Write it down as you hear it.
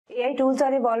AI tools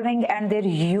are evolving and their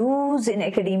use in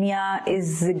academia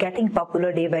is getting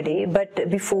popular day by day. But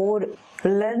before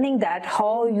learning that,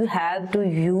 how you have to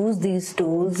use these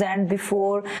tools, and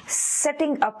before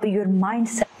setting up your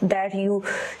mindset that you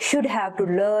should have to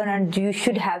learn and you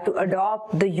should have to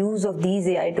adopt the use of these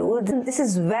AI tools, this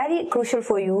is very crucial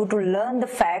for you to learn the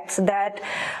facts that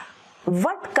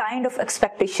what kind of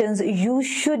expectations you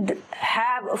should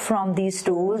have from these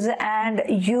tools, and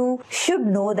you should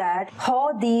know that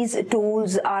how these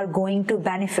tools are going to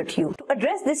benefit you. To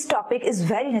address this topic is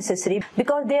very necessary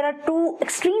because there are two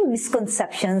extreme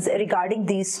misconceptions regarding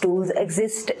these tools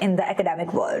exist in the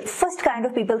academic world. First kind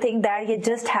of people think that you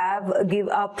just give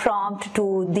a prompt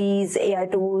to these AI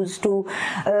tools to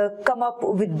come up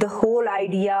with the whole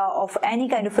idea of any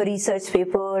kind of a research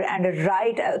paper and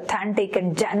write authentic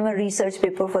and genuine research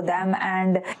paper for them,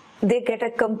 and they get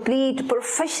a complete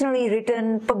professionally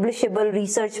written publishable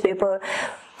research paper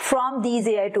from these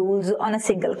AI tools on a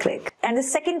single click. And the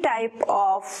second type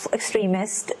of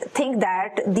extremists think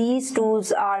that these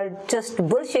tools are just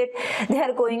bullshit. They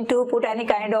are going to put any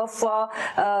kind of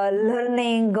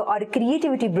learning or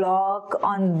creativity block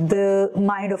on the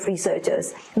mind of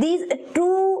researchers. These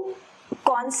two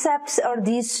concepts or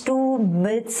these two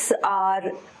myths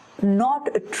are not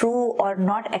true or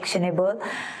not actionable.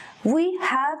 We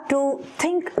have to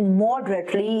think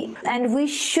moderately, and we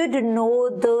should know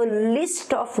the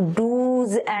list of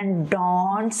do's and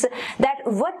don'ts, that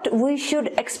what we should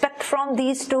expect from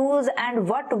these tools and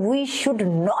what we should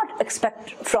not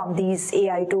expect from these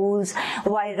AI tools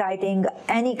while writing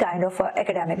any kind of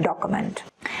academic document.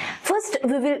 First,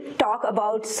 we will talk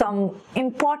about some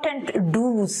important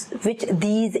do's which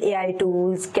these AI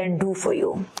tools can do for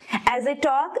you. As I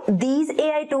talk, these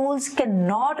AI tools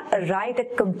cannot write a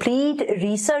complete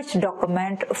research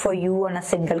document for you on a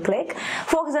single click.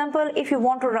 For example, if you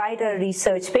want to write a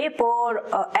research paper,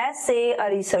 an essay, a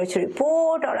research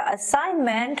report, or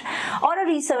assignment, or a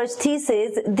research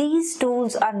thesis, these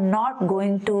tools are not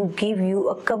going to give you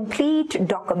a complete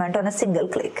document on a single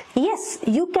click. Yes,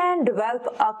 you can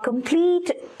develop a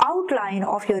complete outline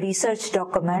of your research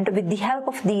document with the help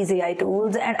of these AI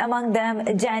tools, and among them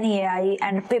GenAI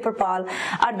and PaperPal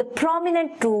are the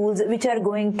prominent tools which are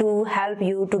going to help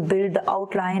you to build the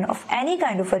outline of any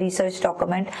kind of a research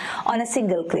document on a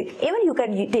single click. Even you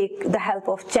can take the help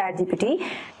of ChatGPT,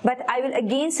 but I will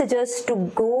again suggest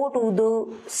to go to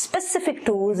the specific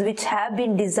tools which have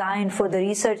been designed for the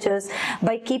researchers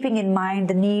by keeping in mind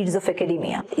the needs of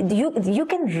academia. You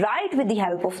can write with the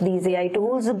help of these AI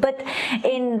tools, but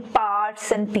in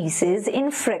parts and pieces,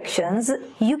 in fractions.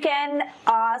 You can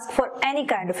ask for any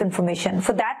kind of information.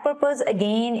 For that purpose,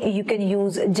 again, you can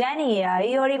use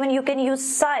GenAI, or even you can use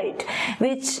Cite,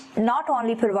 which not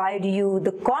only provide you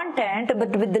the content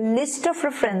but with the list of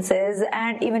references,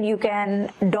 and even you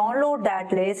can download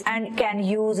that list and can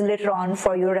use later on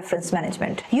for your reference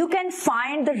management. You can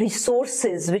find the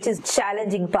resources, which is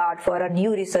challenging part for our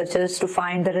new researchers to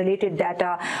find the related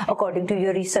data according to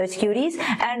your research queries,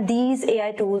 and these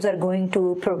AI tools are going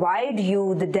to provide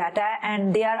you the data,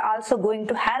 and they are also going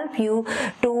to help you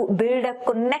to build a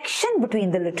connection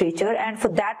between the literature. And for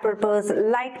that purpose,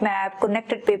 Lightmap,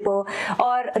 Connected Paper,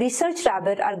 or Research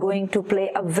Rabbit are going to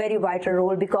play a very vital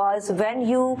role, because when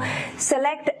you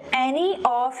select any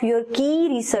of your key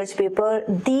research paper,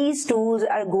 these tools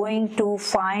are going to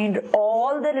find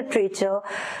all the literature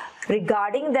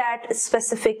regarding that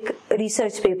specific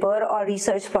research paper or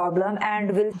research problem,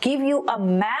 and will give you a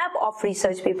map of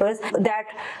research papers, that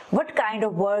what kind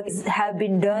of work have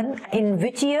been done in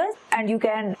which years, and you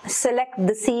can select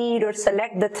the seed or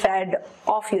select the thread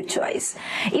of your choice.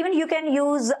 Even you can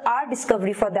use our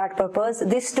discovery for that purpose.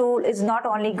 This tool is not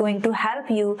only going to help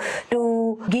you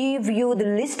to give you the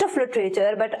list of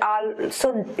literature, but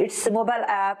also its mobile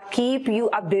app keep you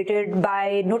updated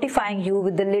by notifying you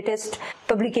with the latest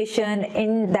publication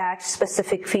in that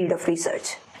specific field of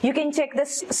research. You can check the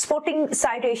supporting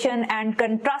citation and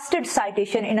contrasted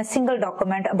citation in a single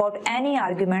document about any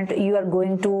argument you are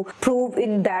going to prove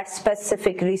in that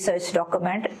specific research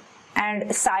document,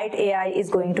 and Cite AI is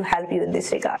going to help you in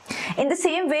this regard. In the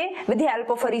same way, with the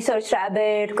help of a Research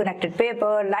Rabbit, Connected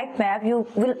Paper, Lightmap, you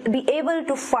will be able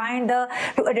to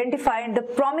identify the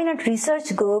prominent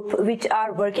research group which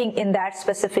are working in that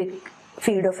specific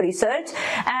field of research,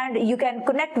 and you can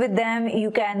connect with them,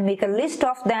 you can make a list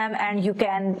of them, and you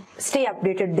can stay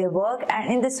updated their work.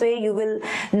 And in this way you will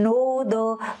know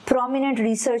the prominent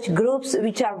research groups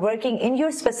which are working in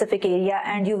your specific area,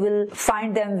 and you will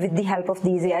find them with the help of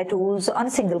these AI tools on a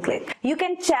single click. You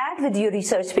can chat with your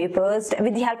research papers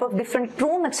with the help of different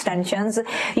Chrome extensions.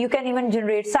 You can even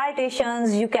generate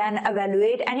citations, you can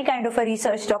evaluate any kind of a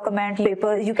research document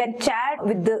paper, you can chat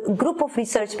with the group of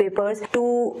research papers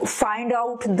to find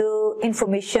out the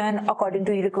information according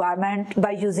to your requirement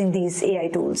by using these AI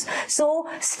tools. So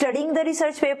studying the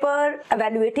research paper,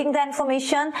 evaluating the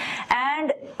information,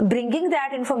 and bringing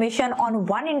that information on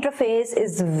one interface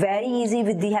is very easy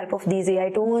with the help of these AI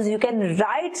tools. You can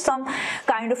write some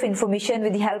kind of information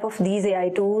with the help of these AI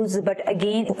tools, but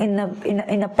again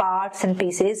in a parts and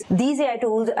pieces. These AI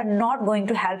tools are not going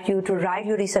to help you to write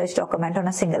your research document on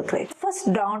a single click.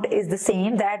 First doubt is the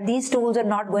same, that these tools are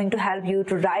not going to help you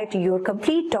to write your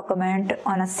complete document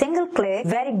on a single click.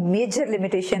 Very major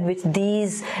limitation which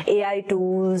these AI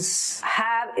tools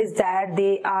have is that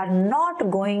they are not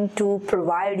going to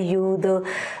provide you the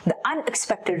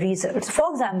unexpected results.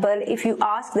 For example, if you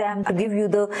ask them to give you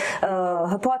the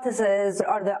hypothesis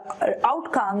or the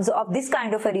outcomes of this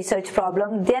kind of a research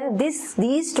problem, then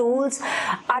these tools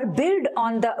are built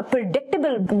on the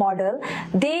predictable model.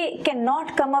 They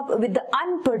cannot come up with the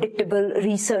unpredictable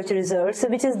research results,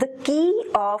 which is the key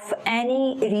of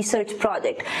any research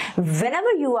project.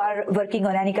 Whenever you are working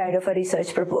on any kind of a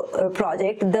research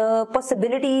project, the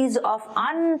possibilities of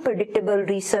unpredictable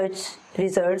research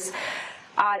results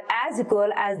are as equal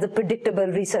as the predictable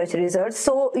research results.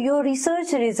 So your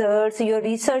research results, your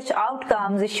research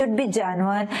outcomes should be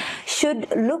genuine,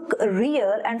 should look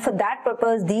real, and for that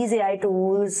purpose these AI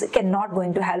tools cannot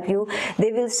going to help you.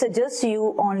 They will suggest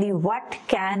you only what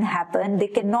can happen. They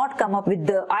cannot come up with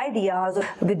the ideas,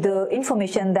 with the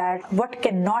information that what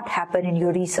cannot happen in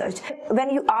your research. When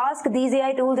you ask these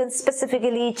AI tools, and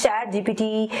specifically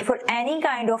ChatGPT, for any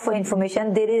kind of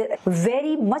information, there is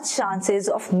very much chances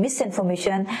of misinformation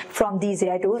from these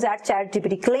AI tools, as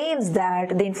ChatGPT claims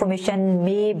that the information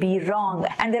may be wrong.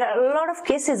 And there are a lot of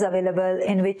cases available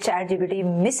in which ChatGPT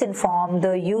misinformed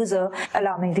the user,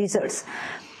 allowing results.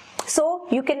 So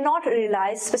you cannot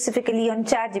rely specifically on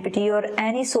ChatGPT or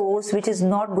any source which is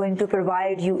not going to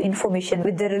provide you information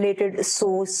with the related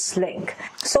source link.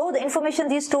 So the information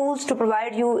these tools to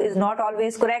provide you is not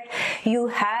always correct. You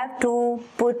have to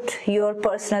put your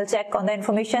personal check on the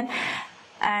information,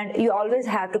 and you always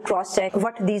have to cross-check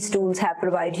what these tools have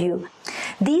provided you.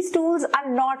 These tools are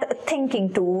not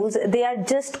thinking tools, they are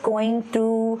just going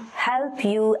to help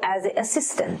you as an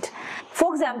assistant.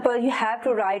 For example, you have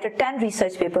to write a 10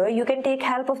 research paper. You can take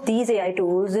help of these AI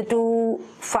tools to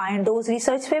find those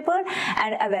research paper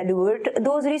and evaluate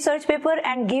those research paper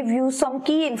and give you some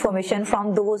key information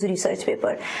from those research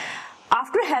paper.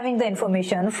 After having the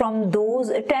information from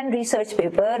those 10 research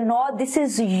papers, now this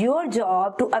is your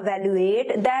job to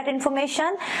evaluate that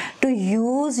information, to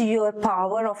use your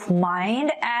power of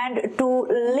mind and to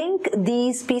link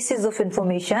these pieces of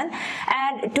information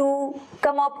and to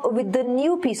come up with the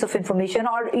new piece of information,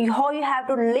 or how you have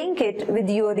to link it with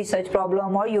your research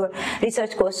problem or your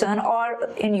research question or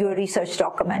in your research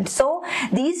document. So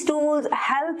these tools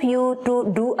help you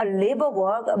to do a labor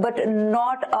work, but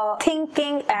not a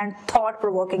thinking and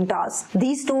thought-provoking task.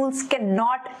 These tools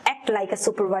cannot act like a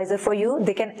supervisor for you.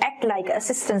 They can act like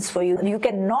assistants for you. You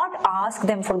cannot ask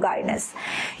them for guidance.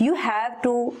 You have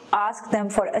to ask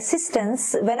them for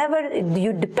assistance whenever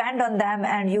you depend on them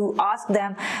and you ask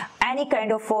them any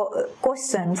kind of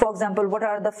question. For example, what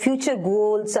are the future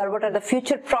goals or what are the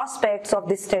future prospects of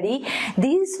this study?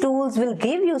 These tools will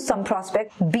give you some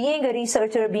prospect. Being a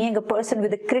researcher, being a person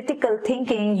with a critical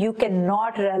thinking, you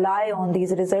cannot rely on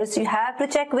these results. You have to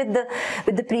check with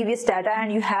the previous data,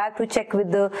 and you have to check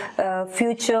with the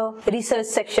future research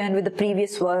section with the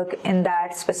previous work in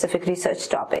that specific research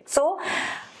topic. So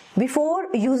before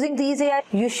using these AI,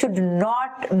 you should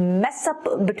not mess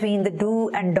up between the do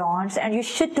and don'ts, and you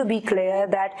should to be clear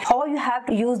that how you have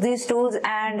to use these tools,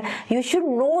 and you should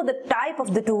know the type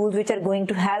of the tools which are going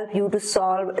to help you to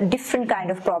solve a different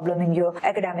kind of problem in your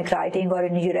academic writing or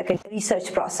in your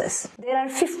research process. There are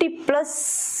 50+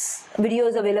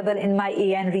 videos available in my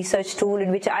AI research tool,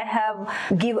 in which I have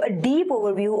give a deep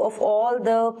overview of all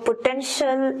the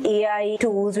potential AI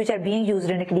tools which are being used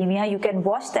in academia. You can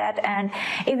watch that, and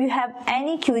if you have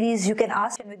any queries, you can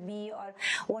ask them with me, or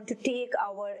want to take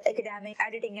our academic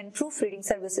editing and proofreading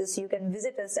services, you can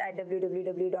visit us at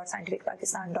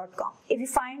www.scientificpakistan.com. If you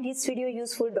find this video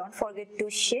useful, don't forget to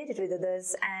share it with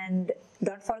others, and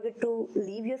don't forget to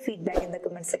leave your feedback in the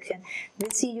comment section.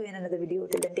 We'll see you in another video.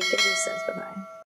 Till then, take care of yourselves. Bye-bye.